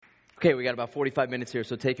Okay, we got about 45 minutes here,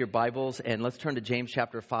 so take your Bibles and let's turn to James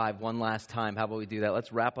chapter 5 one last time. How about we do that?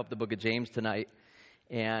 Let's wrap up the book of James tonight.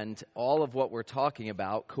 And all of what we're talking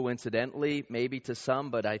about, coincidentally, maybe to some,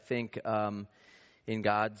 but I think in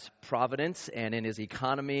God's providence and in His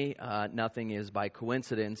economy, nothing is by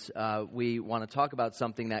coincidence. We want to talk about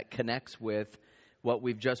something that connects with what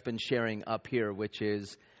we've just been sharing up here, which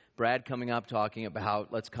is Brad coming up talking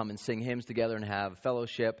about let's come and sing hymns together and have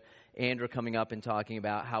fellowship. Andrew coming up and talking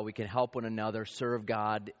about how we can help one another serve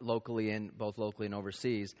God locally and both locally and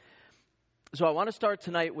overseas. So I want to start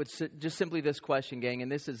tonight with just simply this question, gang, and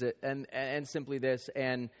this is it, and simply this.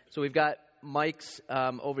 And so we've got mics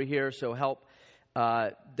over here, so help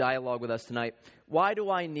dialogue with us tonight. Why do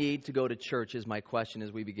I need to go to church is my question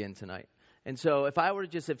as we begin tonight. And so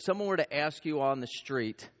if someone were to ask you on the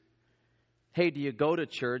street, hey, do you go to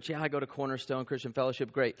church? Yeah, I go to Cornerstone Christian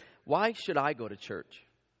Fellowship. Great. Why should I go to church?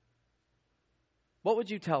 What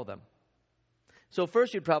would you tell them? So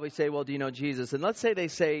first you'd probably say, well, do you know Jesus? And let's say they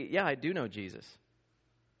say, yeah, I do know Jesus.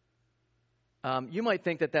 You might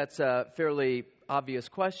think that that's a fairly obvious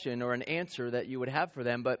question or an answer that you would have for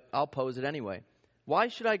them, but I'll pose it anyway. Why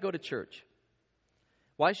should I go to church?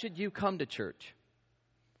 Why should you come to church?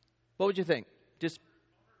 What would you think?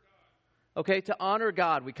 Okay, to honor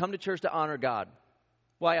God. We come to church to honor God.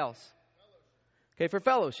 Why else? Okay, for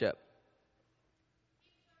fellowship.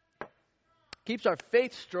 Keeps our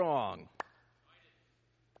faith strong.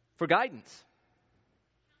 For guidance.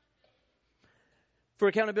 For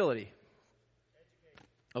accountability.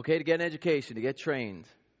 Okay, to get an education, to get trained.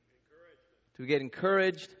 To get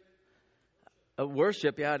encouraged.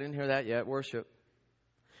 Worship. Yeah, I didn't hear that yet. Worship.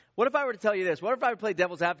 What if I were to tell you this? What if I would play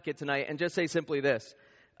devil's advocate tonight and just say simply this?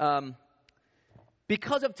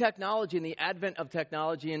 Because of technology and the advent of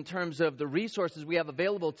technology in terms of the resources we have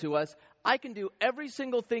available to us, I can do every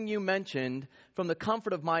single thing you mentioned from the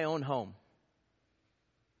comfort of my own home.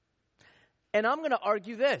 And I'm going to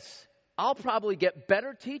argue this. I'll probably get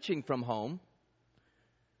better teaching from home.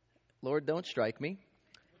 Lord, don't strike me.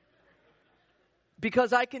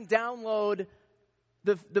 Because I can download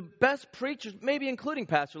the best preachers, maybe including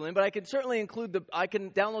Pastor Lynn, but I can certainly I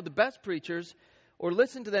can download the best preachers or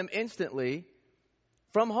listen to them instantly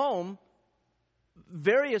from home,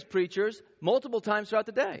 various preachers, multiple times throughout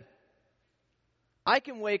the day. I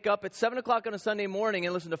can wake up at 7 o'clock on a Sunday morning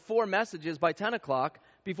and listen to 4 messages by 10 o'clock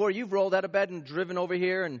before you've rolled out of bed and driven over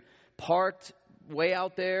here and parked way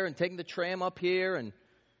out there and taken the tram up here and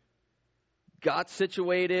got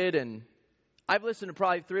situated. And I've listened to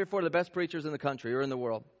probably 3 or 4 of the best preachers in the country or in the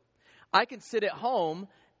world. I can sit at home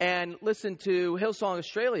and listen to Hillsong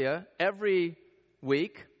Australia every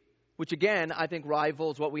week, which again, I think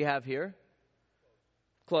rivals what we have here.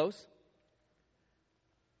 Close.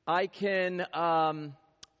 I can,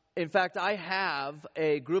 in fact, I have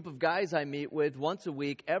a group of guys I meet with once a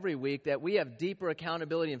week, every week, that we have deeper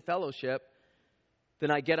accountability and fellowship than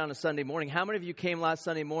I get on a Sunday morning. How many of you came last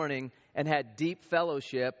Sunday morning and had deep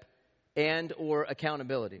fellowship and or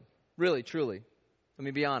accountability? Really, truly. Let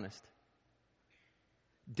me be honest.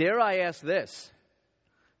 Dare I ask this,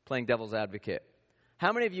 playing devil's advocate.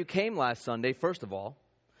 How many of you came last Sunday, first of all?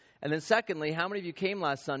 And then secondly, how many of you came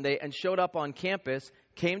last Sunday and showed up on campus,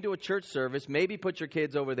 came to a church service, maybe put your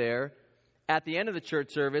kids over there, at the end of the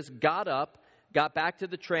church service, got up, got back to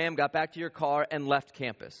the tram, got back to your car, and left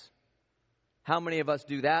campus? How many of us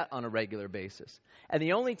do that on a regular basis? And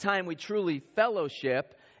the only time we truly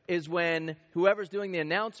fellowship is when whoever's doing the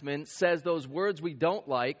announcement says those words we don't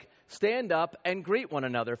like, stand up and greet one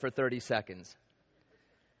another for 30 seconds.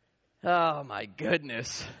 Oh, my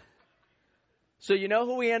goodness. So you know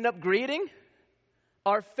who we end up greeting?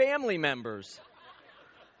 Our family members.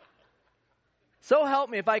 So help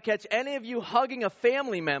me if I catch any of you hugging a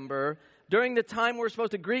family member during the time we're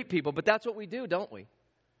supposed to greet people. But that's what we do, don't we?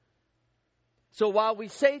 So while we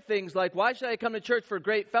say things like, why should I come to church for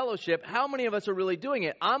great fellowship? How many of us are really doing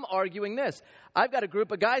it? I'm arguing this. I've got a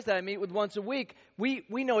group of guys that I meet with once a week. We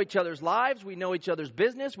know each other's lives. We know each other's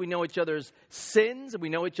business. We know each other's sins. We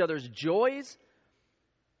know each other's joys.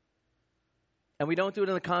 And we don't do it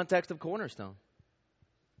in the context of Cornerstone.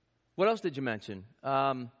 What else did you mention?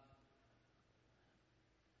 What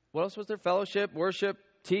else was there? Fellowship, worship,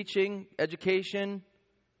 teaching, education.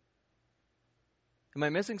 Am I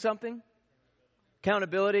missing something?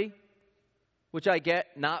 Accountability, which I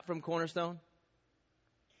get not from Cornerstone.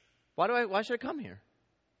 Why should I come here?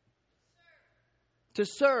 To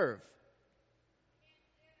serve.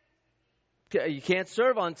 You can't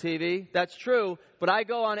serve on TV. That's true. But I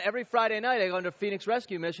go on every Friday night. I go into Phoenix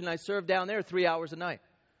Rescue Mission. I serve down there 3 hours a night,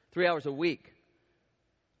 3 hours a week,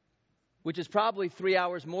 which is probably 3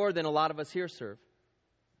 hours more than a lot of us here serve.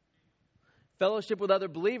 Fellowship with other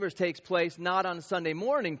believers takes place not on a Sunday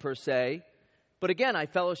morning per se, but again, I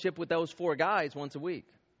fellowship with those 4 guys once a week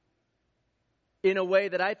in a way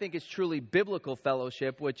that I think is truly biblical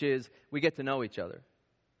fellowship, which is we get to know each other,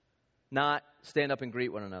 not stand up and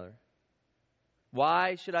greet one another.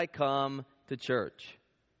 Why should I come to church?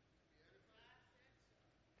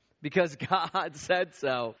 Because God said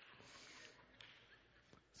so.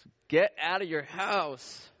 So get out of your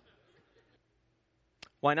house.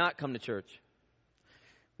 Why not come to church?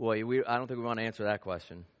 Boy, I don't think we want to answer that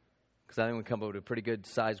question, because I think we come up with a pretty good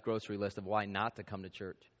sized grocery list of why not to come to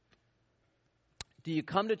church. Do you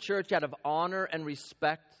come to church out of honor and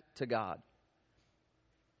respect to God?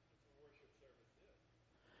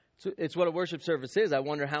 So it's what a worship service is. I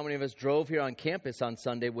wonder how many of us drove here on campus on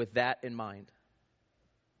Sunday with that in mind.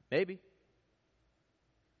 Maybe.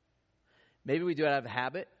 Maybe we do it out of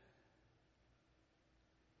habit.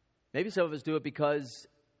 Maybe some of us do it because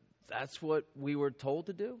that's what we were told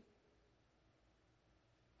to do.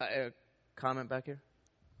 A comment back here?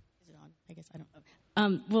 Is it on? I guess I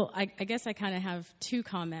don't. Well, I guess I kind of have 2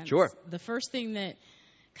 comments. Sure. The first thing that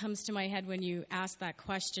comes to my head when you ask that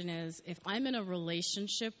question is, if I'm in a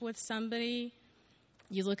relationship with somebody,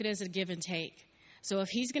 you look at it as a give and take. So if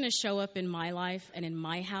he's going to show up in my life and in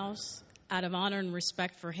my house, out of honor and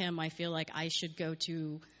respect for him, I feel like I should go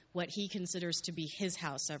to what he considers to be his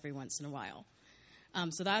house every once in a while.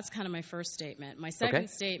 So that's kind of my first statement. My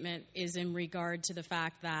second statement is in regard to the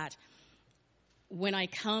fact that when I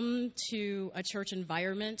come to a church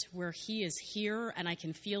environment where he is here and I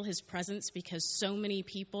can feel his presence because so many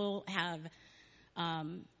people have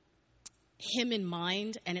him in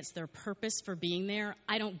mind and it's their purpose for being there,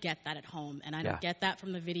 I don't get that at home. And I don't get that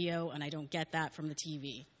from the video, and I don't get that from the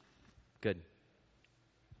TV. Good.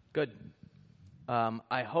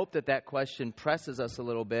 I hope that question presses us a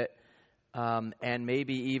little bit, and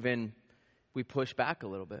maybe even we push back a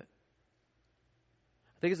little bit.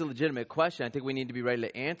 I think it's a legitimate question. I think we need to be ready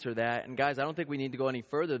to answer that. And guys, I don't think we need to go any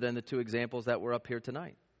further than the 2 examples that were up here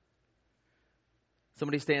tonight.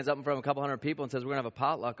 Somebody stands up in front of a couple hundred people and says, we're going to have a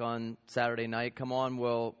potluck on Saturday night. Come on,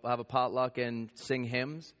 we'll have a potluck and sing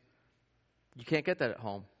hymns. You can't get that at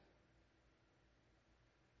home.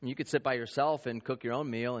 You could sit by yourself and cook your own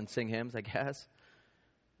meal and sing hymns, I guess.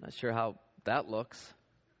 Not sure how that looks.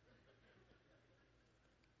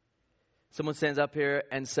 Someone stands up here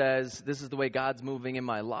and says, this is the way God's moving in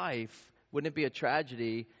my life. Wouldn't it be a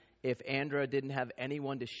tragedy if Andra didn't have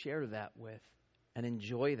anyone to share that with and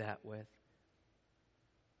enjoy that with?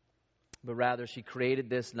 But rather, she created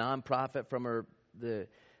this nonprofit from the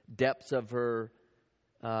depths of her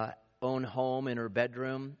own home in her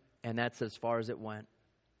bedroom, and that's as far as it went.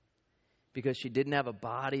 Because she didn't have a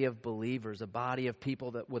body of believers, a body of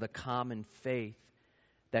people that with a common faith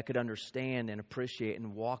that could understand and appreciate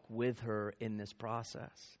and walk with her in this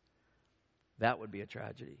process. That would be a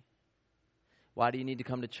tragedy. Why do you need to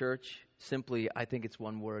come to church? Simply, I think it's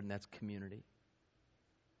one word, and that's community.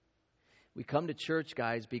 We come to church,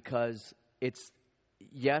 guys, because it's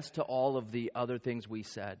yes to all of the other things we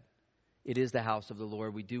said. It is the house of the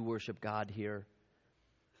Lord. We do worship God here.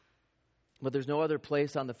 But there's no other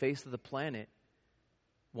place on the face of the planet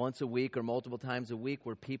once a week or multiple times a week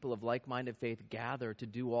where people of like-minded faith gather to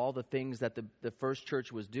do all the things that the first church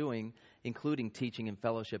was doing, including teaching and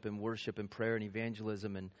fellowship and worship and prayer and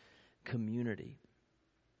evangelism and community.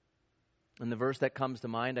 And the verse that comes to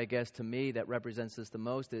mind, I guess, to me that represents this the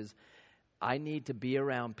most is, I need to be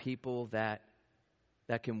around people that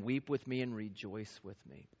can weep with me and rejoice with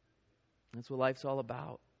me. That's what life's all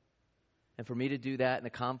about. And for me to do that in the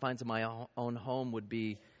confines of my own home would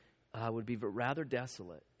be rather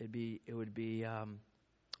desolate. It would be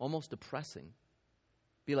almost depressing.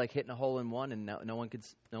 It'd be like hitting a hole in one and no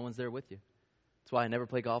one's there with you. That's why I never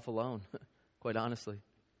play golf alone. Quite honestly,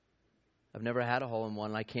 I've never had a hole in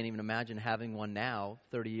one, and I can't even imagine having one now,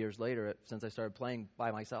 30 years later, since I started playing by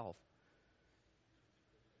myself.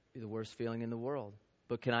 It'd be the worst feeling in the world.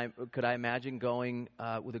 But could I imagine going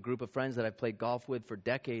with a group of friends that I've played golf with for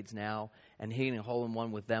decades now and hitting a hole in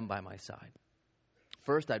one with them by my side?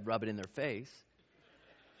 First, I'd rub it in their face.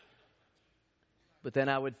 But then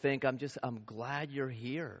I would think, I'm glad you're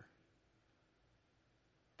here.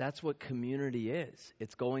 That's what community is.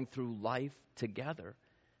 It's going through life together.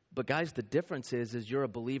 But guys, the difference is you're a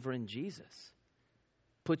believer in Jesus.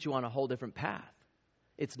 Puts you on a whole different path.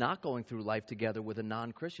 It's not going through life together with a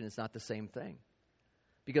non-Christian. It's not the same thing.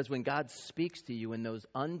 Because when God speaks to you in those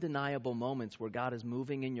undeniable moments where God is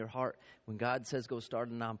moving in your heart, when God says go start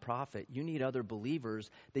a nonprofit, you need other believers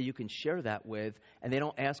that you can share that with, and they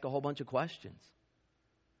don't ask a whole bunch of questions.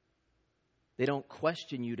 They don't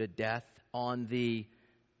question you to death on the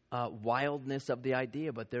wildness of the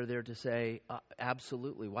idea, but they're there to say,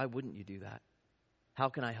 absolutely, why wouldn't you do that? How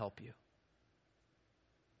can I help you?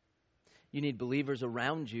 You need believers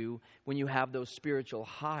around you when you have those spiritual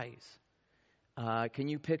highs. Can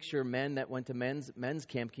you picture men that went to men's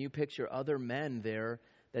camp? Can you picture other men there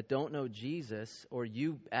that don't know Jesus, or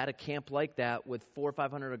you at a camp like that with 400 or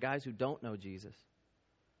 500 guys who don't know Jesus?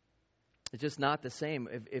 It's just not the same.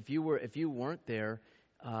 If you weren't there,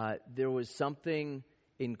 there was something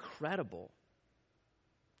incredible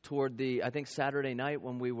toward I think Saturday night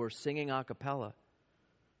when we were singing a cappella.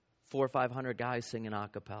 400 or 500 guys singing a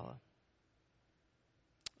cappella.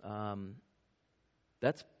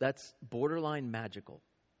 That's borderline magical.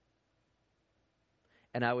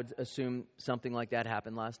 And I would assume something like that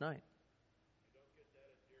happened last night.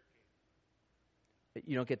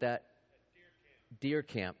 You don't get that at deer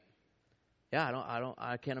camp. Yeah,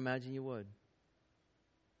 I can't imagine you would.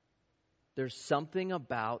 There's something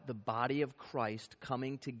about the body of Christ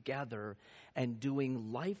coming together and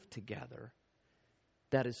doing life together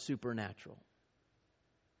that is supernatural.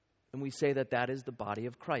 And we say that is the body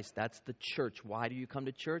of Christ. That's the church. Why do you come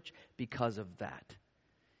to church? Because of that.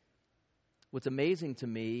 What's amazing to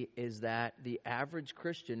me is that the average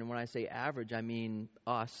Christian, and when I say average, I mean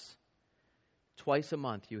us, twice a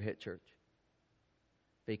month you hit church.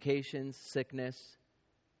 Vacations, sickness,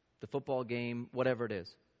 the football game, whatever it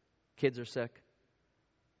is. Kids are sick.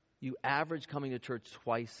 You average coming to church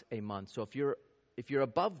twice a month. So if you're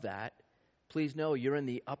above that, please know you're in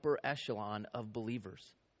the upper echelon of believers.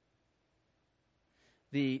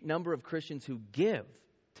 The number of Christians who give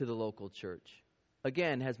to the local church,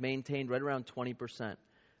 again, has maintained right around 20%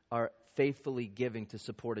 are faithfully giving to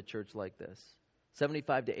support a church like this.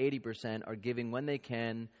 75 to 80% are giving when they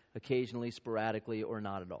can, occasionally, sporadically, or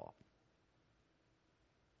not at all.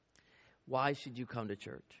 Why should you come to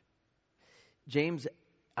church? James,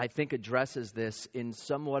 I think, addresses this in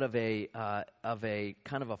somewhat of a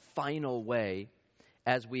kind of a final way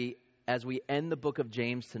as we end the book of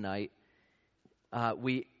James tonight.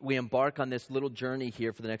 We embark on this little journey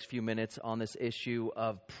here for the next few minutes on this issue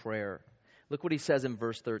of prayer. Look what he says in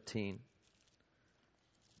verse 13.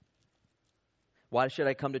 Why should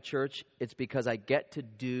I come to church? It's because I get to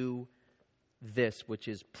do this, which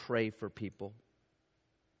is pray for people.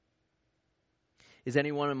 Is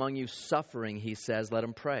anyone among you suffering? He says, let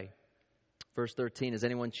him pray. Verse 13, is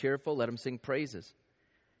anyone cheerful? Let him sing praises.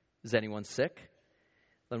 Is anyone sick?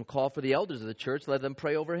 Let him call for the elders of the church. Let them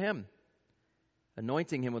pray over him,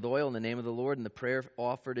 anointing him with oil in the name of the Lord, and the prayer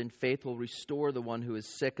offered in faith will restore the one who is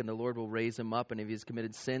sick, and the Lord will raise him up, and if he has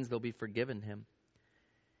committed sins, they'll be forgiven him.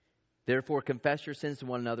 Therefore, confess your sins to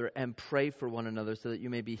one another and pray for one another so that you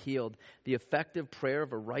may be healed. The effective prayer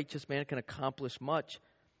of a righteous man can accomplish much.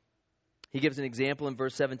 He gives an example in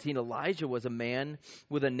verse 17. Elijah was a man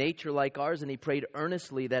with a nature like ours, and he prayed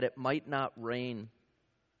earnestly that it might not rain.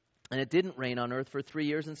 And it didn't rain on earth for 3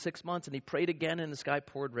 years and 6 months, and he prayed again, and the sky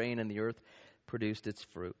poured rain, and the earth produced its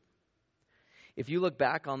fruit. If you look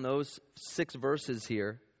back on those 6 verses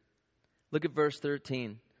here, look at verse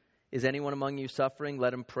 13. Is anyone among you suffering?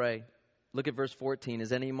 Let him pray. Look at verse 14.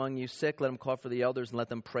 Is any among you sick? Let him call for the elders and let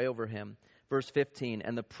them pray over him. Verse 15.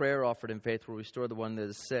 And the prayer offered in faith will restore the one that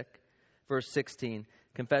is sick. Verse 16.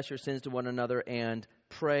 Confess your sins to one another and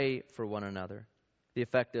pray for one another. The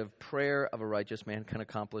effective prayer of a righteous man can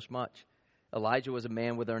accomplish much. Elijah was a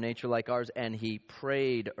man with a nature like ours, and he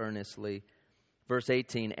prayed earnestly. Verse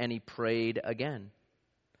 18, and he prayed again.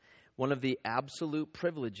 One of the absolute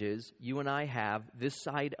privileges you and I have this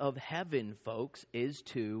side of heaven, folks, is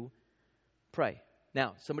to pray.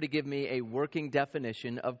 Now, somebody give me a working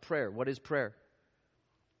definition of prayer. What is prayer?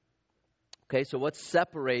 Okay, so what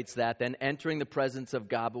separates that then, entering the presence of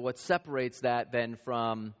God, but what separates that then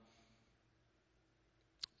from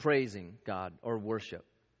praising God or worship?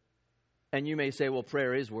 And you may say, well,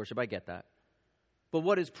 prayer is worship. I get that. But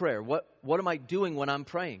what is prayer? What am I doing when I'm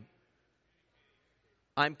praying?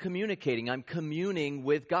 I'm communicating. I'm communing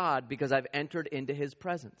with God because I've entered into His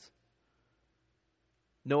presence.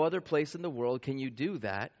 No other place in the world can you do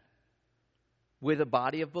that with a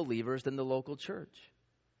body of believers than the local church.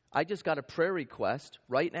 I just got a prayer request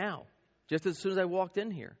right now, just as soon as I walked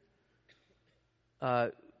in here.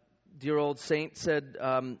 Dear old saint said,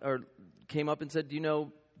 or came up and said, do you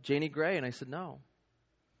know Janie Gray? And I said, no.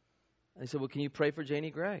 I said, well, can you pray for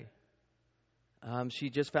Janie Gray? She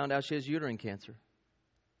just found out she has uterine cancer.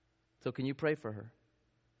 So can you pray for her?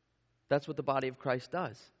 That's what the body of Christ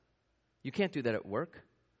does. You can't do that at work.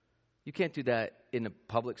 You can't do that in a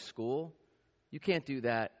public school. You can't do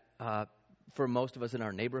that for most of us in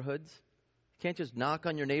our neighborhoods. You can't just knock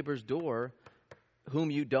on your neighbor's door, whom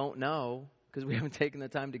you don't know, because we haven't taken the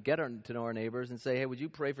time to to know our neighbors and say, hey, would you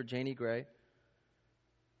pray for Janie Gray?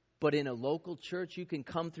 But in a local church, you can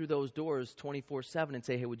come through those doors 24/7 and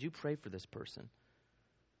say, hey, would you pray for this person?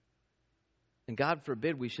 And God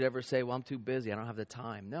forbid we should ever say, well, I'm too busy, I don't have the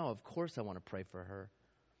time. No, of course I want to pray for her.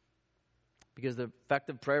 Because the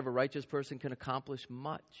effective prayer of a righteous person can accomplish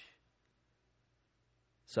much.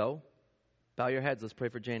 So, bow your heads, let's pray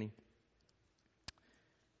for Janie.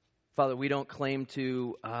 Father, we don't claim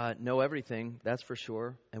to know everything, that's for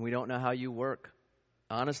sure. And we don't know how you work.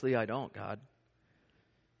 Honestly, I don't, God.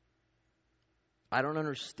 I don't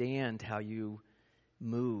understand how you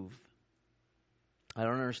move. I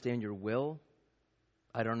don't understand your will.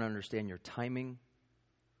 I don't understand your timing.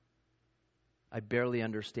 I barely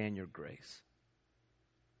understand your grace.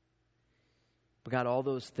 But God, all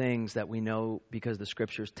those things that we know because the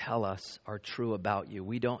scriptures tell us are true about you,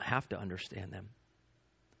 we don't have to understand them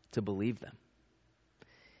to believe them.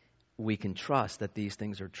 We can trust that these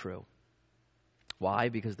things are true. Why?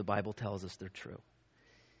 Because the Bible tells us they're true.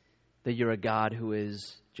 That you're a God who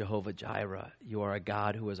is Jehovah Jireh. You are a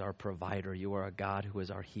God who is our provider. You are a God who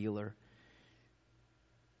is our healer.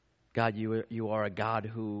 God, you are a God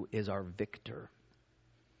who is our victor.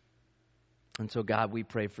 And so, God, we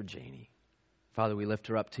pray for Janie. Father, we lift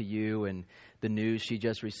her up to you, and the news she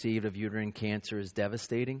just received of uterine cancer is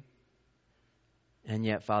devastating. And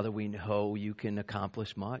yet, Father, we know you can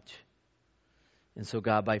accomplish much. And so,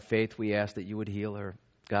 God, by faith, we ask that you would heal her.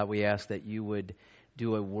 God, we ask that you would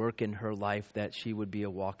do a work in her life that she would be a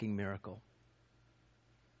walking miracle.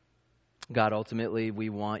 God, ultimately, we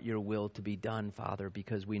want your will to be done, Father,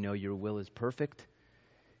 because we know your will is perfect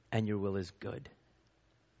and your will is good.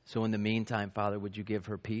 So in the meantime, Father, would you give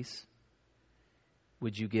her peace?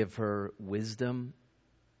 Would you give her wisdom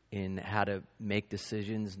in how to make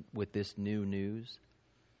decisions with this new news?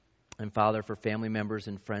 And Father, for family members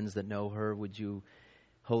and friends that know her, would you,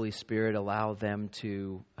 Holy Spirit, allow them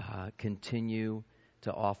to continue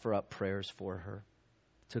to offer up prayers for her,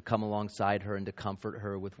 to come alongside her and to comfort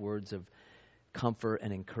her with words of comfort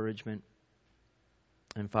and encouragement.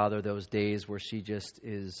 And Father, those days where she just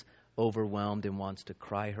is overwhelmed and wants to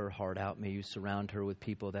cry her heart out, may you surround her with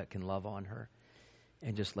people that can love on her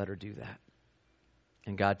and just let her do that.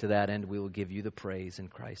 And God, to that end, we will give you the praise in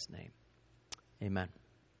Christ's name. Amen.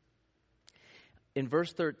 In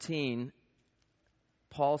verse 13,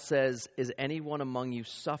 Paul says, is anyone among you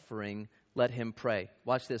suffering? Let him pray.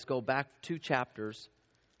 Watch this. Go back 2 chapters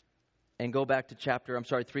and go back to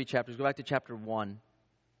 3 chapters. Go back to chapter 1.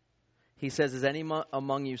 He says, is any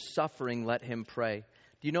among you suffering? Let him pray.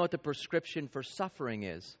 Do you know what the prescription for suffering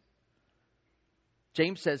is?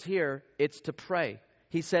 James says here, it's to pray.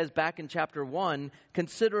 He says back in chapter 1,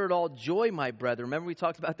 consider it all joy, my brethren. Remember we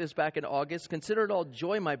talked about this back in August? Consider it all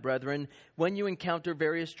joy, my brethren, when you encounter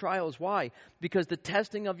various trials. Why? Because the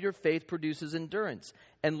testing of your faith produces endurance.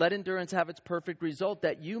 And let endurance have its perfect result,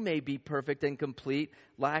 that you may be perfect and complete,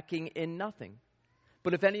 lacking in nothing.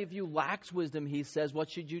 But if any of you lacks wisdom, he says,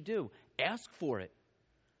 what should you do? Ask for it.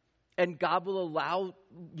 And God will allow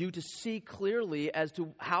you to see clearly as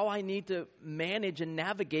to how I need to manage and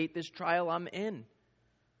navigate this trial I'm in.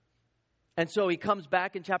 And so he comes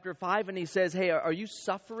back in chapter 5 and he says, hey, are you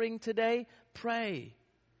suffering today? Pray.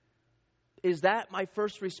 Is that my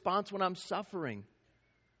first response when I'm suffering?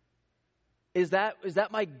 Is that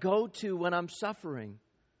my go-to when I'm suffering?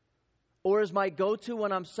 Or is my go-to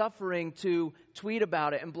when I'm suffering to tweet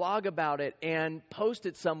about it and blog about it and post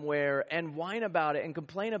it somewhere and whine about it and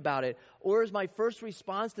complain about it? Or is my first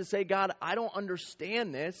response to say, God, I don't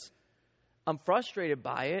understand this. I'm frustrated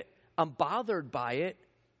by it. I'm bothered by it.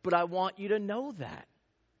 But I want you to know that.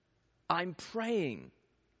 I'm praying.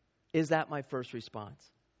 Is that my first response?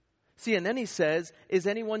 See, and then he says, is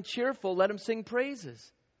anyone cheerful? Let him sing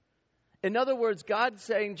praises. In other words, God's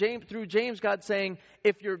saying, through James, God's saying,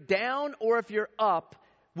 if you're down or if you're up,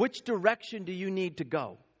 which direction do you need to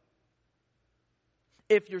go?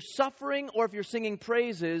 If you're suffering or if you're singing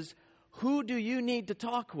praises, who do you need to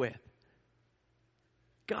talk with?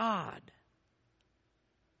 God.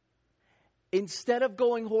 Instead of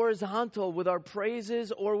going horizontal with our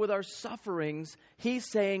praises or with our sufferings, he's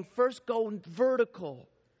saying, first go vertical.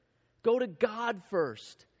 Go to God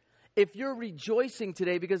first. If you're rejoicing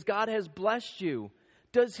today because God has blessed you,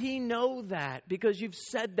 does he know that? Because you've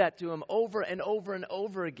said that to him over and over and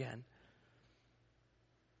over again.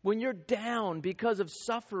 When you're down because of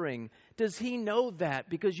suffering, does he know that?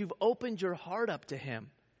 Because you've opened your heart up to him.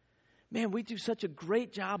 Man, we do such a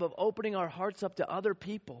great job of opening our hearts up to other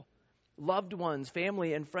people. Loved ones,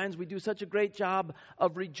 family, and friends. We do such a great job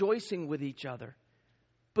of rejoicing with each other.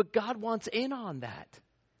 But God wants in on that.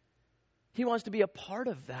 He wants to be a part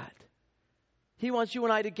of that. He wants you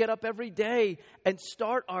and I to get up every day and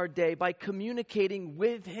start our day by communicating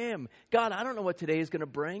with Him. God, I don't know what today is going to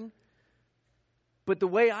bring. But the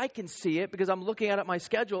way I can see it, because I'm looking at my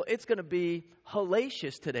schedule, it's going to be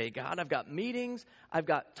hellacious today, God. I've got meetings. I've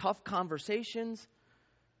got tough conversations.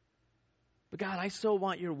 But God, I so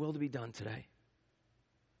want your will to be done today.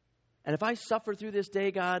 And if I suffer through this day,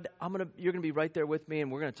 God, you're going to be right there with me,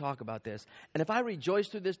 and we're going to talk about this. And if I rejoice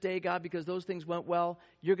through this day, God, because those things went well,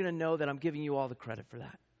 you're going to know that I'm giving you all the credit for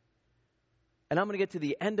that. And I'm going to get to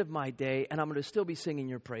the end of my day, and I'm going to still be singing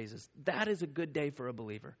your praises. That is a good day for a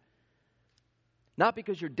believer. Not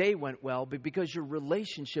because your day went well, but because your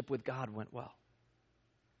relationship with God went well.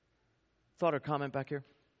 Thought or comment back here?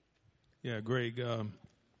 Yeah, Greg,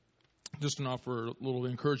 just to offer a little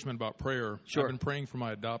encouragement about prayer. Sure. I've been praying for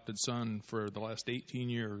my adopted son for the last 18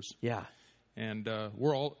 years. Yeah. And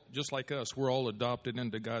we're all, just like us, we're all adopted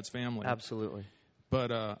into God's family. Absolutely.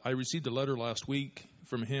 But I received a letter last week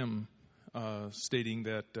from him stating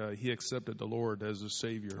that he accepted the Lord as his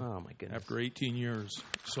Savior. Oh, my goodness. After 18 years.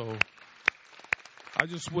 So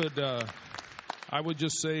I would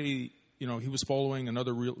just say, you know, he was following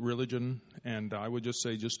another religion, and I would just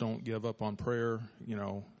say, just don't give up on prayer. You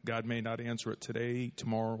know, God may not answer it today,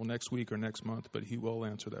 tomorrow, next week, or next month, but He will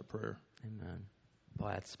answer that prayer. Amen.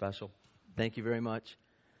 Boy, that's special. Thank you very much.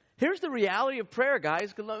 Here's the reality of prayer,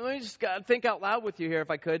 guys. Let me just think out loud with you here, if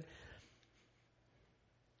I could.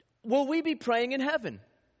 Will we be praying in heaven?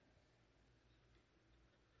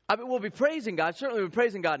 I mean, we'll be praising God. Certainly we'll be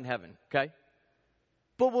praising God in heaven, okay?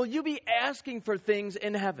 But will you be asking for things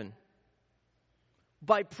in heaven?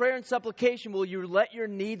 By prayer and supplication, will you let your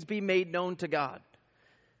needs be made known to God?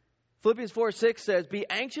 Philippians 4:6 says, be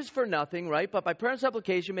anxious for nothing, right? But by prayer and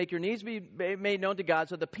supplication, make your needs be made known to God,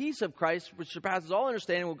 so the peace of Christ, which surpasses all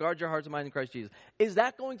understanding, will guard your hearts and minds in Christ Jesus. Is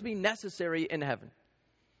that going to be necessary in heaven?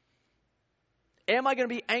 Am I going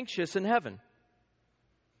to be anxious in heaven?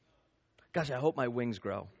 Gosh, I hope my wings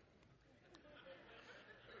grow.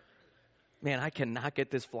 Man, I cannot get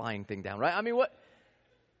this flying thing down, right? I mean, what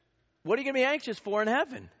are you going to be anxious for in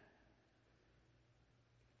heaven?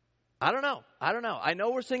 I don't know. I know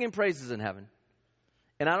we're singing praises in heaven.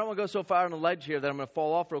 And I don't want to go so far on the ledge here that I'm going to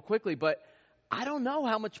fall off real quickly, but I don't know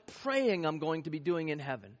how much praying I'm going to be doing in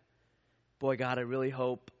heaven. Boy, God, I really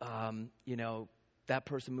hope, that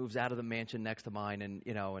person moves out of the mansion next to mine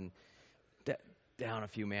and down a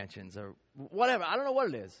few mansions or whatever. I don't know what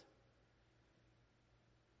it is.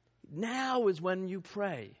 Now is when you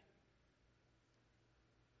pray.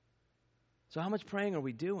 So how much praying are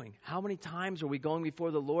we doing? How many times are we going before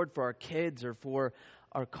the Lord for our kids or for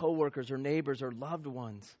our coworkers or neighbors or loved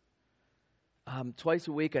ones? Twice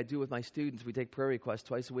a week I do with my students. We take prayer requests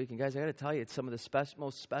twice a week. And guys, I got to tell you, it's some of the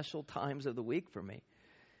most special times of the week for me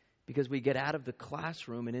because we get out of the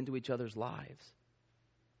classroom and into each other's lives.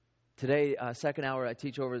 Today, second hour, I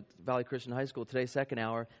teach over at Valley Christian High School. Today's second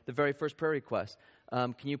hour, the very first prayer request.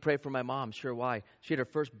 Can you pray for my mom? Sure, why? She had her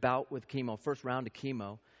first bout with chemo, first round of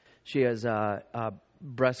chemo. She has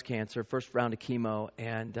breast cancer, first round of chemo,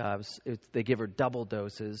 and they give her double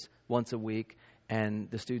doses once a week, and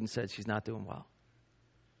the student said she's not doing well.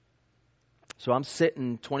 So I'm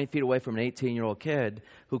sitting 20 feet away from an 18-year-old kid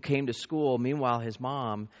who came to school. Meanwhile, his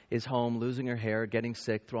mom is home losing her hair, getting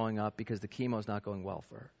sick, throwing up because the chemo is not going well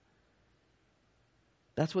for her.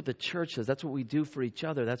 That's what the church does. That's what we do for each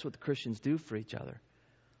other. That's what the Christians do for each other.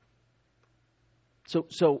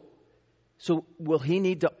 So will he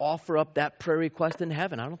need to offer up that prayer request in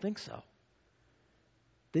heaven? I don't think so.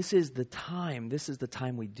 This is the time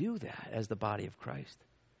we do that as the body of Christ.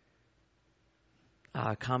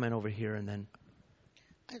 Comment over here and then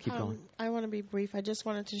keep going. I want to be brief. I just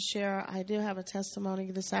wanted to share, I do have a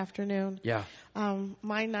testimony this afternoon. Yeah.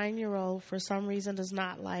 My 9-year-old, for some reason, does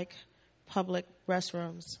not like public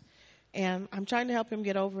restrooms. And I'm trying to help him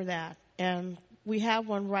get over that. And we have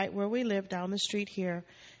one right where we live down the street here.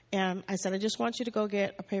 And I said, I just want you to go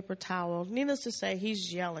get a paper towel. Needless to say,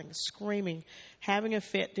 he's yelling, screaming, having a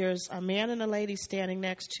fit. There's a man and a lady standing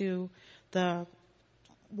next to the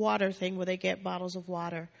water thing where they get bottles of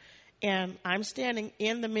water. And I'm standing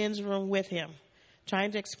in the men's room with him,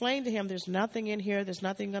 trying to explain to him there's nothing in here, there's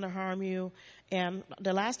nothing going to harm you. And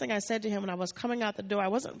the last thing I said to him when I was coming out the door, I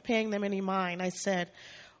wasn't paying them any mind. I said,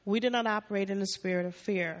 we do not operate in the spirit of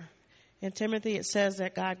fear. In Timothy, it says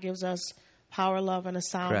that God gives us power, love, and a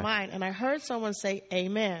sound Correct. mind. And I heard someone say,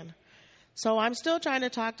 amen. So I'm still trying to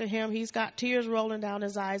talk to him. He's got tears rolling down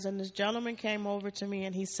his eyes. And this gentleman came over to me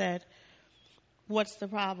and he said, what's the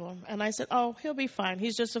problem? And I said, oh, he'll be fine.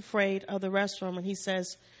 He's just afraid of the restroom. And he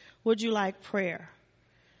says, would you like prayer?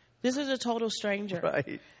 This is a total stranger.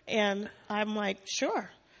 Right. And I'm like, sure.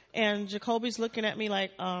 And Jacoby's looking at me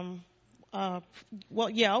like, well,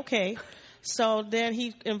 yeah, okay. So then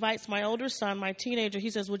he invites my older son, my teenager. He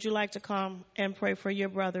says, would you like to come and pray for your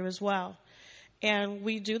brother as well? And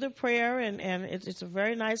we do the prayer, and it's a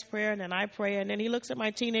very nice prayer, and then I pray. And then he looks at my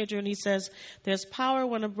teenager, and he says, there's power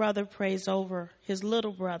when a brother prays over his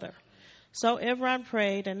little brother. So Evron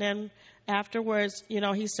prayed, and then afterwards,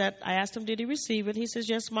 he said, I asked him, did he receive it? He says,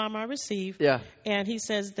 yes, Mom, I received. Yeah. And he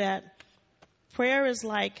says that prayer is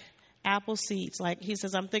like apple seeds. Like he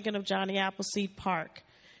says, I'm thinking of Johnny Appleseed Park.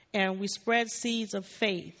 And we spread seeds of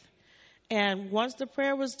faith. And once the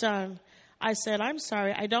prayer was done, I said, I'm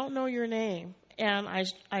sorry, I don't know your name. And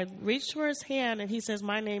I reached for his hand, and he says,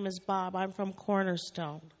 my name is Bob. I'm from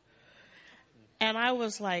Cornerstone. And I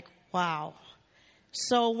was like, wow.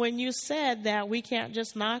 So when you said that we can't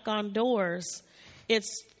just knock on doors,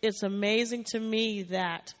 it's amazing to me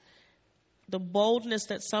that the boldness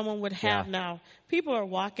that someone would have now. People are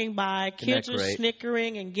walking by, kids are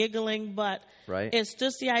snickering and giggling, but it's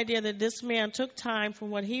just the idea that this man took time from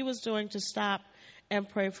what he was doing to stop and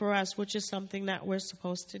pray for us, which is something that we're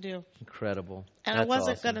supposed to do. Incredible. And That's I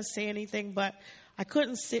wasn't awesome. going to say anything, but I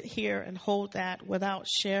couldn't sit here and hold that without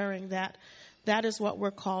sharing that. That is what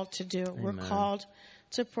we're called to do. Amen. We're called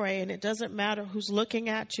to pray, and it doesn't matter who's looking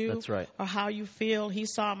at you. That's right. Or how you feel. He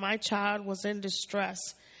saw my child was in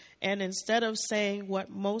distress. And instead of saying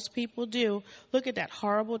what most people do, look at that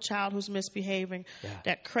horrible child who's misbehaving. Yeah.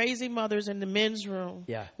 That crazy mother's in the men's room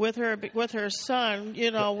Yeah. with her son.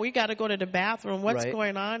 We got to go to the bathroom. What's Right.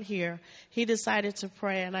 going on here? He decided to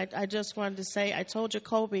pray. And I just wanted to say, I told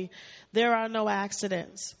Jacoby, there are no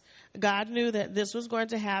accidents. God knew that this was going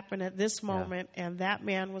to happen at this moment, and that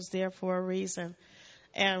man was there for a reason.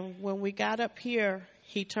 And when we got up here,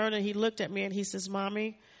 he turned and he looked at me and he says,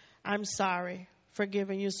 Mommy, I'm sorry for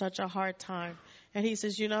giving you such a hard time. And he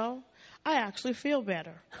says, I actually feel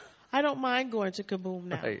better. I don't mind going to Kaboom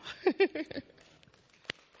now. Right.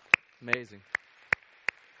 Amazing.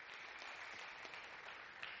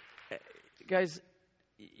 Guys,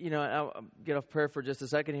 I'll get off prayer for just a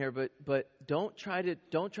second here, but don't try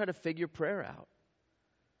to figure prayer out.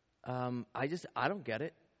 I don't get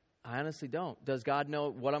it. I honestly don't. Does God know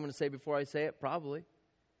what I'm going to say before I say it? Probably.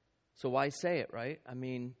 So why say it, right? I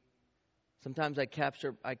mean, sometimes I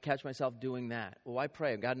catch myself doing that. Well, why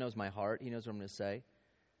pray? God knows my heart. He knows what I'm going to say.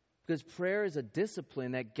 Because prayer is a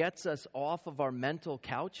discipline that gets us off of our mental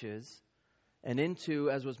couches and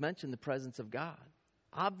into, as was mentioned, the presence of God.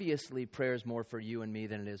 Obviously, prayer is more for you and me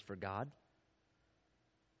than it is for God.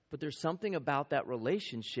 But there's something about that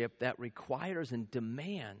relationship that requires and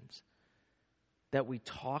demands that we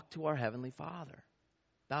talk to our Heavenly Father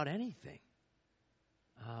about anything.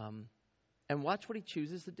 And watch what He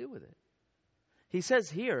chooses to do with it. He says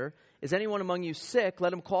here, is anyone among you sick?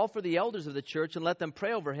 Let him call for the elders of the church and let them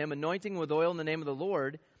pray over him, anointing with oil in the name of the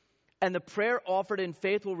Lord. And the prayer offered in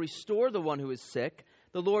faith will restore the one who is sick.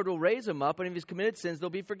 The Lord will raise him up, and if he's committed sins, they'll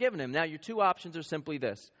be forgiven him. Now, your two options are simply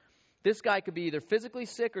this. This guy could be either physically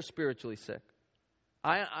sick or spiritually sick.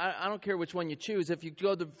 I don't care which one you choose. If you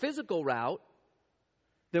go the physical route,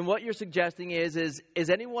 then what you're suggesting is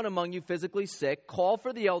anyone among you physically sick? Call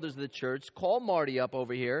for the elders of the church. Call Marty up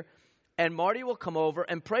over here. And Marty will come over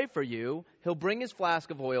and pray for you. He'll bring his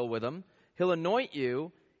flask of oil with him. He'll anoint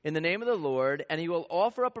you in the name of the Lord, and he will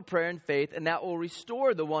offer up a prayer in faith, and that will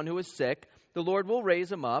restore the one who is sick. The Lord will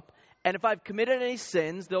raise him up, and if I've committed any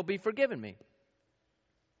sins, they'll be forgiven me.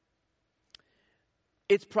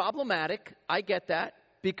 It's problematic, I get that,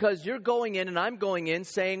 because you're going in and I'm going in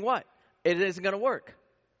saying what? It isn't going to work.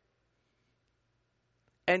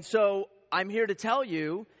 And so I'm here to tell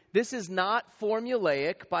you, this is not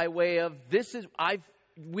formulaic by way of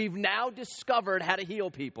we've now discovered how to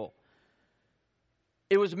heal people.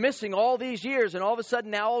 It was missing all these years, and all of a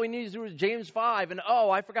sudden now all we need to do is James 5, and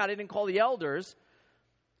I forgot I didn't call the elders.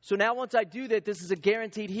 So now once I do that, this is a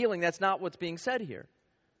guaranteed healing. That's not what's being said here.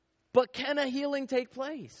 But can a healing take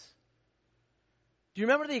place? Do you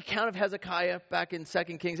remember the account of Hezekiah back in 2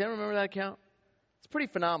 Kings? Anyone remember that account? It's pretty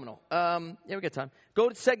phenomenal. We got time. Go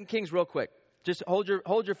to 2 Kings real quick. Just hold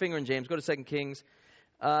your finger in James. Go to 2 Kings.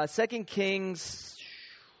 2 Kings,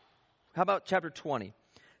 how about chapter 20?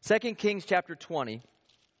 2 Kings chapter 20.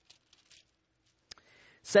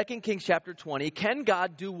 2 Kings chapter 20. Can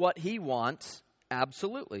God do what He wants?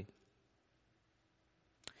 Absolutely.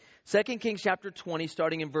 2 Kings chapter 20,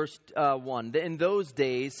 starting in verse 1. In those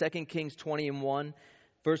days, 2 Kings 20 and 1,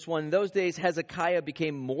 verse 1. In those days, Hezekiah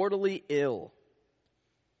became mortally ill.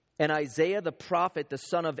 And Isaiah the prophet, the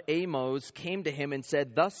son of Amos, came to him and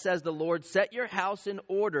said, Thus says the Lord, set your house in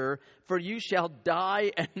order, for you shall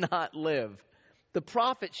die and not live. The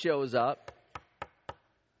prophet shows up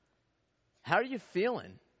How are you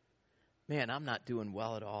feeling? Man, I'm not doing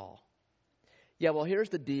well at all. Yeah, well, here's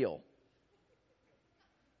the deal.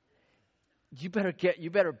 You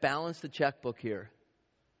better balance the checkbook here,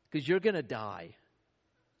 because you're going to die.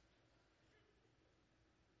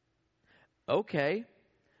 Okay.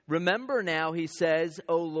 Remember now, he says,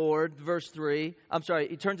 O Lord, verse 3.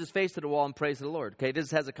 He turns his face to the wall and prays to the Lord. Okay, this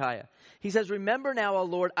is Hezekiah. He says, remember now, O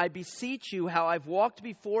Lord, I beseech you how I've walked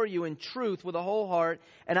before you in truth with a whole heart,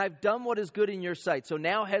 and I've done what is good in your sight. So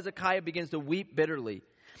now Hezekiah begins to weep bitterly.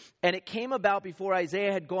 And it came about before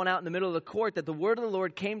Isaiah had gone out in the middle of the court that the word of the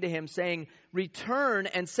Lord came to him, saying, return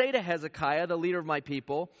and say to Hezekiah, the leader of my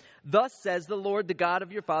people, thus says the Lord, the God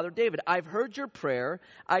of your father David, I've heard your prayer,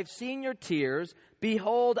 I've seen your tears.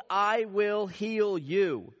 Behold, I will heal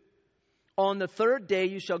you. On the third day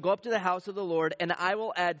you shall go up to the house of the Lord, and I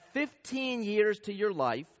will add 15 years to your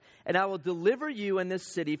life, and I will deliver you and this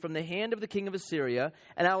city from the hand of the king of Assyria,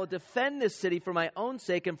 and I will defend this city for my own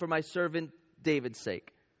sake and for my servant David's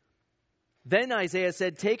sake. Then Isaiah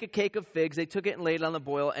said, take a cake of figs. They took it and laid it on the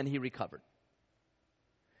boil, and he recovered.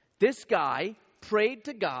 This guy prayed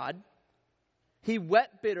to God. He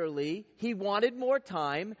wept bitterly. He wanted more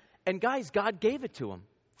time. And guys, God gave it to him.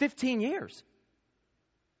 15 years.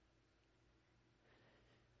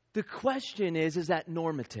 The question is that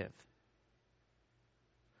normative?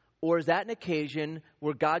 Or is that an occasion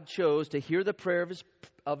where God chose to hear the prayer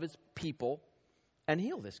of his people and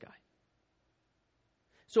heal this guy?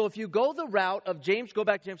 So if you go the route of James, go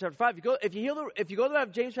back to James chapter 5. If you go the route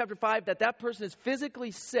of James chapter 5, that person is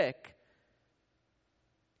physically sick,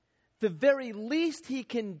 the very least he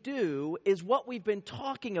can do is what we've been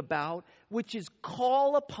talking about, which is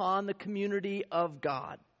call upon the community of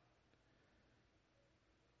God.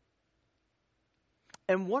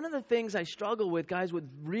 And one of the things I struggle with, guys, with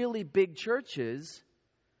really big churches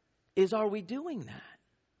is, are we doing that?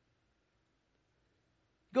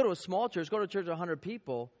 Go to a small church, go to a church of 100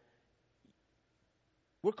 people,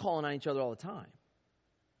 we're calling on each other all the time.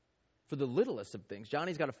 For the littlest of things.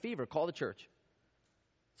 Johnny's got a fever, call the church.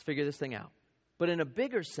 Let's figure this thing out. But in a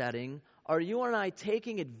bigger setting, are you and I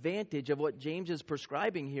taking advantage of what James is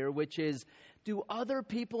prescribing here, which is, do other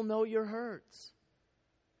people know your hurts?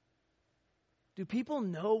 Do people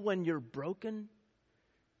know when you're broken,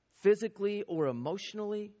 physically or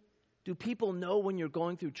emotionally? Do people know when you're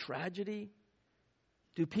going through tragedy?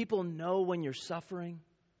 Do people know when you're suffering?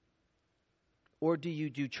 Or do you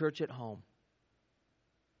do church at home?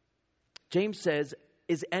 James says,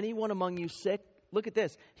 is anyone among you sick? Look at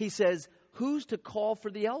this. He says, who's to call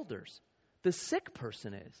for the elders? The sick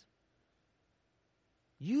person is.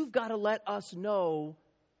 You've got to let us know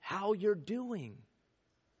how you're doing.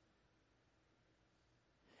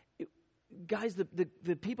 Guys,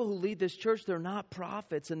 the people who lead this church, they're not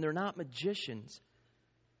prophets and they're not magicians.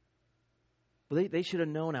 Well, they should have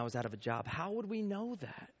known I was out of a job. How would we know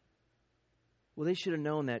that? Well, they should have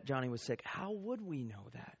known that Johnny was sick. How would we know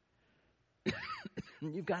that?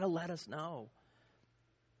 You've got to let us know.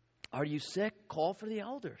 Are you sick? Call for the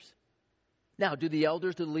elders. Now, do the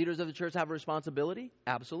leaders of the church have a responsibility?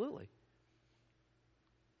 Absolutely.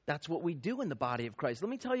 That's what we do in the body of Christ. Let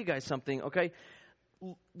me tell you guys something, okay?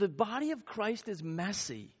 The body of Christ is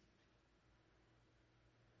messy.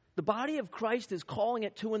 The body of Christ is calling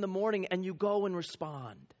at 2 a.m. and you go and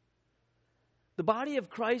respond. The body of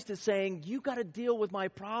Christ is saying, you got to deal with my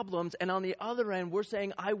problems. And on the other end, we're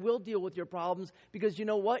saying, I will deal with your problems because you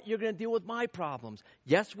know what? You're going to deal with my problems.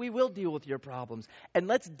 Yes, we will deal with your problems. And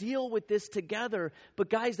let's deal with this together. But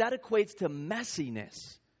guys, that equates to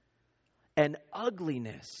messiness and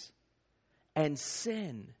ugliness and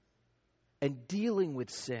sin and dealing with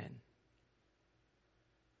sin.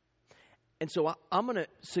 And so I'm going to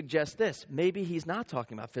suggest this. Maybe he's not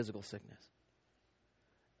talking about physical sickness.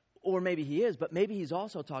 Or maybe he is, but maybe he's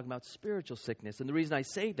also talking about spiritual sickness. And the reason I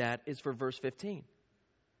say that is for verse 15.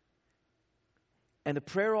 And the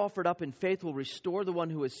prayer offered up in faith will restore the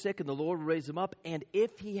one who is sick, and the Lord will raise him up. And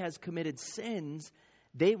if he has committed sins,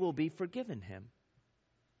 they will be forgiven him.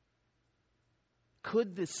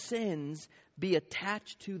 Could the sins be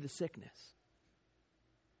attached to the sickness?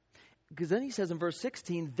 Because then he says in verse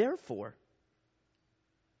 16, therefore.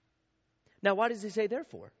 Now, why does he say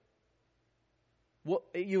therefore? What,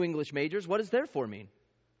 you English majors, what does therefore mean?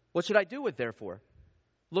 What should I do with therefore?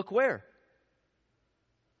 Look where?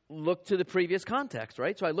 Look to the previous context,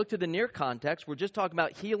 right? So I look to the near context. We're just talking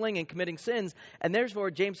about healing and committing sins. And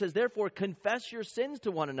therefore, James says, therefore, confess your sins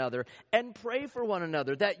to one another and pray for one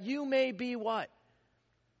another that you may be what?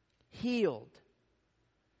 Healed.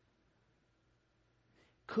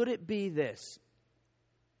 Could it be this?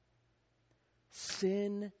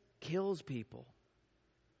 Sin kills people.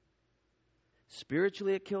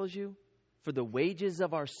 Spiritually, it kills you. For the wages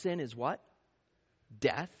of our sin is what?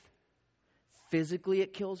 Death. Physically,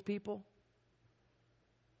 it kills people.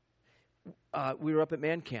 We were up at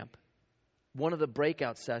Man Camp. One of the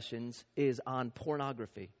breakout sessions is on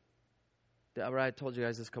pornography. I told you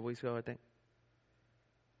guys this a couple weeks ago, I think.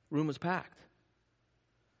 Room was packed.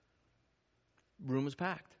 Room was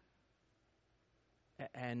packed.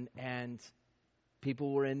 And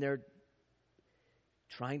people were in there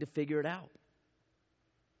trying to figure it out.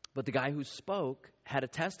 But the guy who spoke had a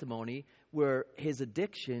testimony where his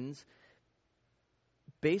addictions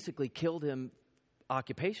basically killed him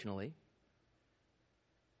occupationally.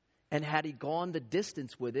 And had he gone the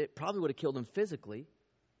distance with it, probably would have killed him physically.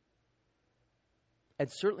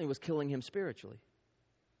 And certainly was killing him spiritually.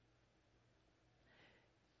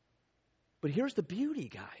 But here's the beauty,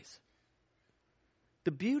 guys.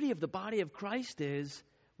 The beauty of the body of Christ is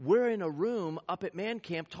we're in a room up at Man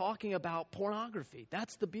Camp talking about pornography.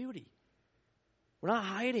 That's the beauty. We're not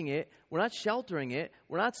hiding it. We're not sheltering it.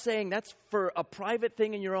 We're not saying that's for a private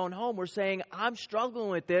thing in your own home. We're saying, I'm struggling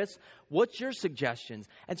with this. What's your suggestions?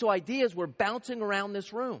 And so ideas were bouncing around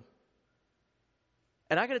this room.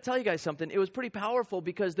 And I got to tell you guys something. It was pretty powerful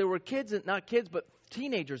because there were kids, not kids, but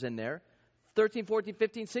teenagers in there, 13, 14,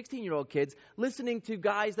 15, 16-year-old kids, listening to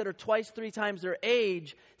guys that are twice, 3 times their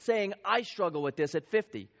age saying, I struggle with this at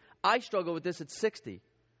 50. I struggle with this at 60.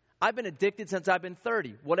 I've been addicted since I've been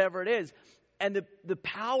 30, whatever it is. And the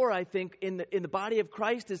power, I think, in the body of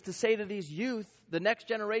Christ is to say to these youth, the next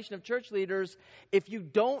generation of church leaders, if you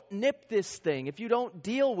don't nip this thing, if you don't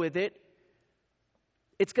deal with it,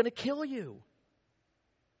 it's going to kill you.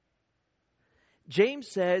 James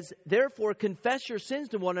says, therefore, confess your sins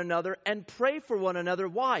to one another and pray for one another.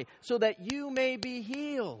 Why? So that you may be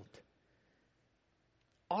healed.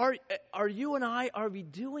 Are you and I, are we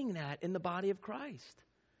doing that in the body of Christ?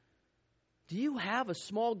 Do you have a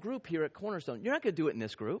small group here at Cornerstone? You're not going to do it in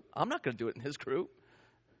this group. I'm not going to do it in this group.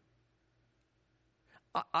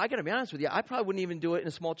 I got to be honest with you. I probably wouldn't even do it in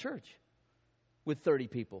a small church with 30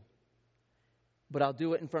 people. But I'll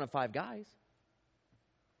do it in front of 5 guys.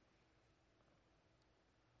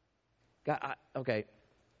 Okay,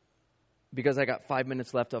 because I got 5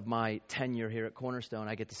 minutes left of my tenure here at Cornerstone,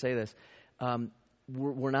 I get to say this.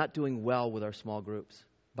 We're not doing well with our small groups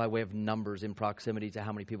by way of numbers in proximity to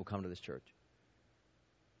how many people come to this church.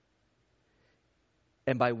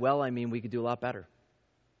 And by well, I mean we could do a lot better.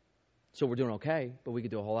 So we're doing okay, but we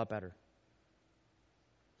could do a whole lot better.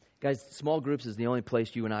 Guys, small groups is the only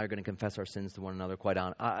place you and I are going to confess our sins to one another, quite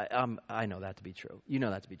honest. I know that to be true. You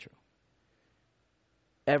know that to be true.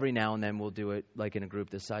 Every now and then we'll do it like in a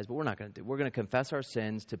group this size, but we're not going to do it. We're going to confess our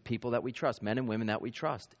sins to people that we trust, men and women that we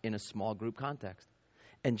trust in a small group context.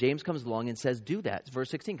 And James comes along and says, do that. It's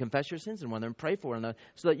verse 16, confess your sins to one another and pray for one another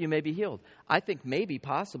so that you may be healed. I think maybe,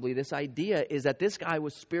 possibly, this idea is that this guy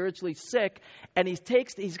was spiritually sick and he's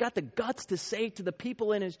got the guts to say to the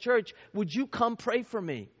people in his church, would you come pray for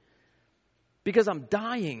me? Because I'm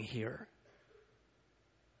dying here.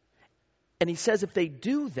 And he says if they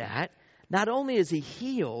do that, not only is he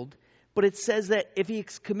healed, but it says that if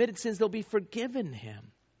he's committed sins, they'll be forgiven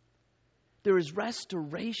him. There is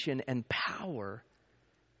restoration and power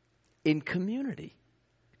in community,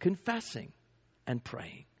 confessing and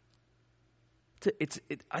praying.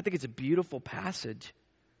 I think it's a beautiful passage,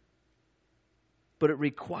 but it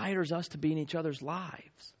requires us to be in each other's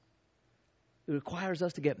lives. It requires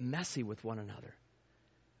us to get messy with one another.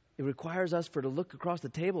 It requires us to look across the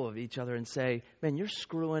table of each other and say, man, you're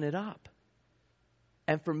screwing it up.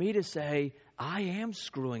 And for me to say, I am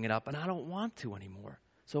screwing it up and I don't want to anymore.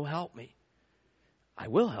 So help me. I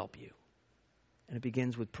will help you. And it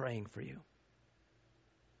begins with praying for you.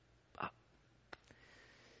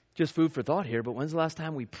 Just food for thought here, but when's the last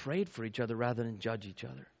time we prayed for each other rather than judge each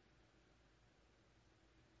other?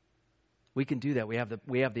 We can do that. We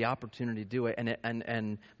have the opportunity to do it.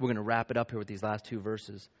 And we're going to wrap it up here with these last 2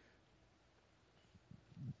 verses.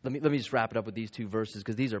 Let me just wrap it up with these 2 verses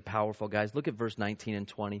because these are powerful, guys. Look at verse 19 and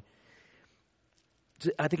 20.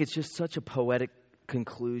 I think it's just such a poetic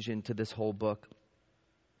conclusion to this whole book.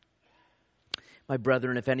 My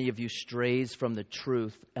brethren, if any of you strays from the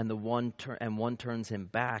truth and one turns him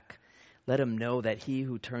back, let him know that he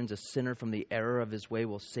who turns a sinner from the error of his way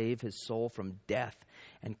will save his soul from death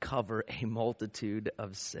and cover a multitude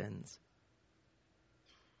of sins.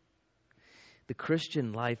 The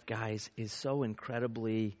Christian life, guys, is so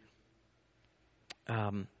incredibly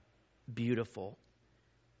beautiful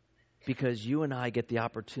because you and I get the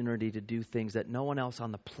opportunity to do things that no one else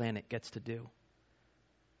on the planet gets to do,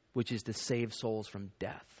 which is to save souls from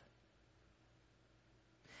death.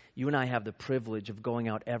 You and I have the privilege of going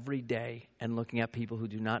out every day and looking at people who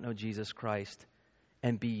do not know Jesus Christ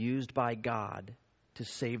and be used by God to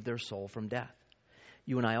save their soul from death.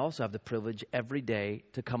 You and I also have the privilege every day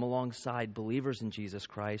to come alongside believers in Jesus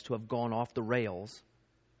Christ who have gone off the rails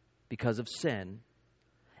because of sin,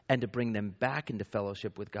 and to bring them back into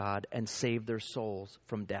fellowship with God and save their souls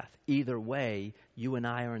from death. Either way, you and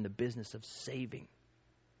I are in the business of saving.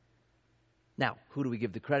 Now, who do we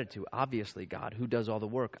give the credit to? Obviously God. Who does all the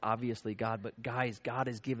work? Obviously God. But guys, God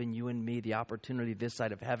has given you and me the opportunity this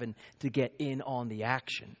side of heaven to get in on the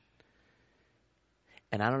action.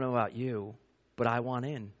 And I don't know about you, but I want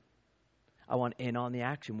in. I want in on the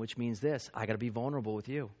action, which means this: I got to be vulnerable with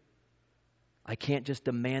you. I can't just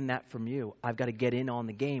demand that from you. I've got to get in on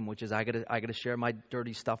the game, which is I got to share my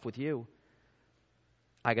dirty stuff with you.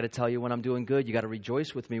 I got to tell you when I'm doing good. You got to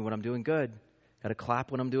rejoice with me when I'm doing good. Got to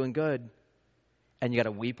clap when I'm doing good. And you got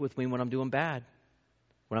to weep with me when I'm doing bad.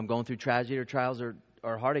 When I'm going through tragedy or trials or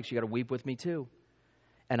heartaches, you got to weep with me too.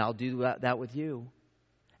 And I'll do that with you.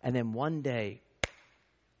 And then one day,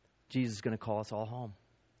 Jesus is going to call us all home.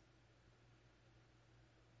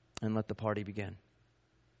 And let the party begin.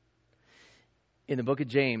 In the book of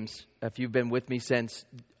James, if you've been with me since,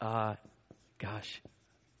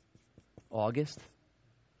 August,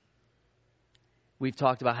 we've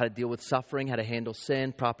talked about how to deal with suffering, how to handle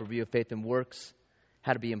sin, proper view of faith and works,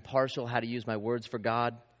 how to be impartial, how to use my words for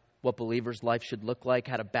God, what believers' life should look like,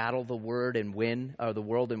 how to battle the world and win,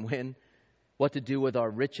 what to do with our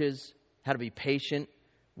riches, how to be patient.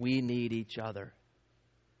 We need each other.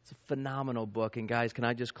 It's a phenomenal book. And guys, can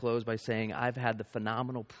I just close by saying I've had the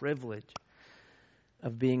phenomenal privilege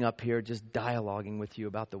of being up here just dialoguing with you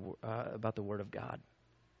about the Word of God.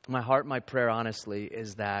 My heart, my prayer, honestly,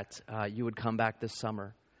 is that you would come back this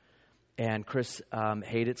summer. And Chris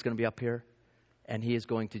Haydet's going to be up here. And he is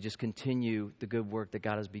going to just continue the good work that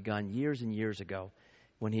God has begun years and years ago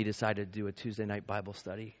when he decided to do a Tuesday night Bible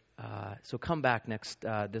study. So come back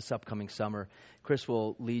this upcoming summer. Chris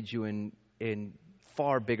will lead you in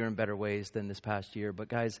far bigger and better ways than this past year. But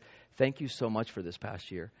guys, thank you so much for this past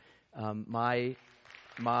year. That's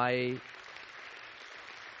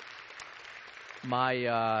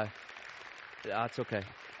okay.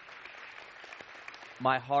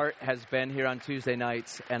 My heart has been here on Tuesday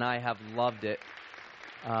nights, and I have loved it.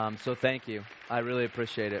 So thank you. I really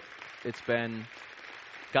appreciate it.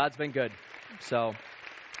 God's been good. So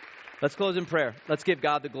let's close in prayer. Let's give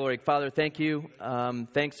God the glory. Father, thank you.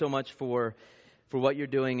 Thanks so much for what you're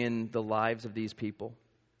doing in the lives of these people.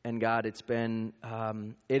 And God, it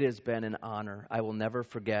has been an honor. I will never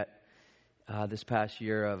forget this past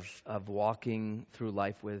year of walking through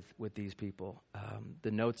life with these people. The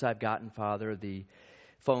notes I've gotten, Father, the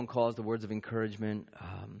phone calls, the words of encouragement,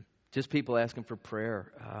 just people asking for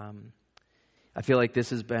prayer. I feel like this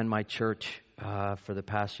has been my church for the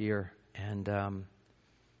past year, and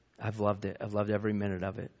I've loved it. I've loved every minute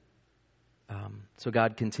of it. So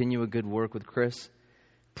God, continue a good work with Chris.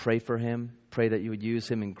 Pray for him. Pray that you would use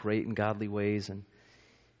him in great and godly ways. And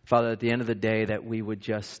Father, at the end of the day, that we would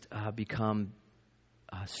just become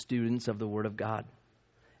students of the Word of God.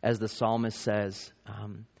 As the psalmist says,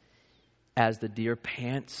 as the deer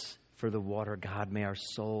pants for the water, God, may our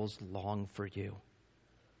souls long for you.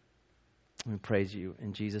 We praise you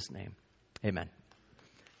in Jesus' name. Amen.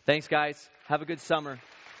 Thanks, guys. Have a good summer.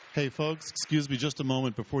 Hey, folks, excuse me just a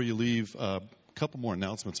moment before you leave. A couple more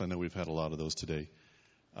announcements. I know we've had a lot of those today.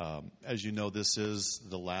 As you know, this is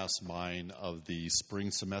the last mine of the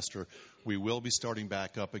spring semester. We will be starting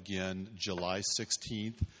back up again July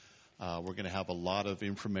 16th. We're going to have a lot of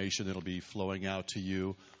information that will be flowing out to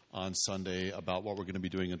you on Sunday about what we're going to be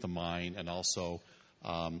doing at the mine, and also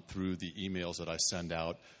through the emails that I send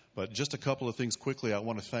out. But just a couple of things quickly. I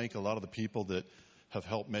want to thank a lot of the people that have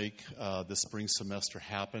helped make this spring semester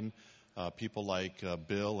happen. People like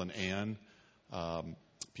Bill and Ann.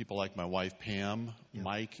 People like my wife, Pam,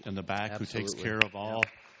 Mike in the back, Absolutely. Who takes care of all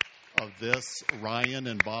of this, Ryan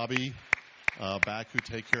and Bobby back who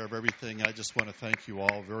take care of everything. I just want to thank you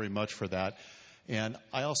all very much for that. And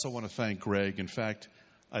I also want to thank Greg. In fact,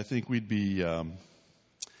 I think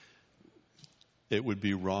it would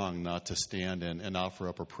be wrong not to stand and offer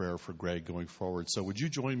up a prayer for Greg going forward. So would you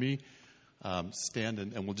join me? Stand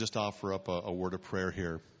and we'll just offer up a word of prayer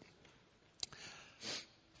here.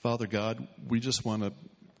 Father God, we just want to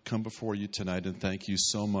come before you tonight and thank you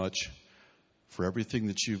so much for everything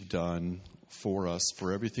that you've done for us,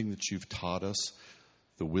 for everything that you've taught us,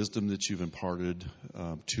 the wisdom that you've imparted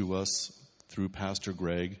to us through Pastor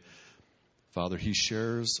Greg. Father, he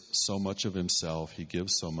shares so much of himself. He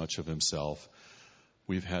gives so much of himself.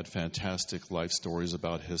 We've had fantastic life stories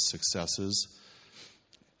about his successes.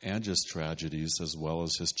 and just tragedies as well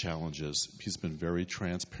as his challenges. He's been very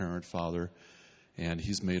transparent, Father, and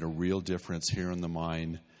he's made a real difference here in the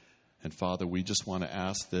mine. And Father, we just want to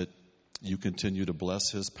ask that you continue to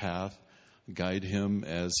bless his path, guide him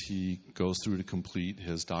as he goes through to complete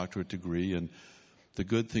his doctorate degree. And the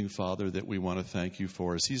good thing, Father, that we want to thank you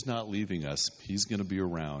for is he's not leaving us. He's going to be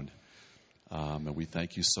around. And we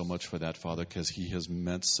thank you so much for that, Father, because he has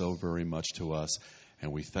meant so very much to us.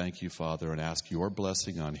 And we thank you, Father, and ask your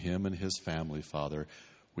blessing on him and his family, Father.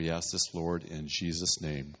 We ask this, Lord, in Jesus'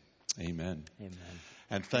 name. Amen. Amen.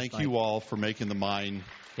 And thank you all for making the mine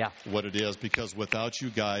what it is, because without you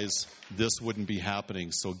guys, this wouldn't be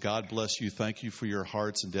happening. So God bless you. Thank you for your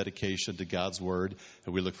hearts and dedication to God's Word.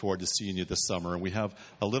 And we look forward to seeing you this summer. And we have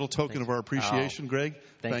a little token of our appreciation, Greg.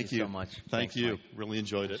 Thank you so much. Thank you. Mike. Really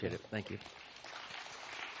enjoyed Appreciate it. Thank you.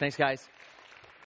 Thanks, guys.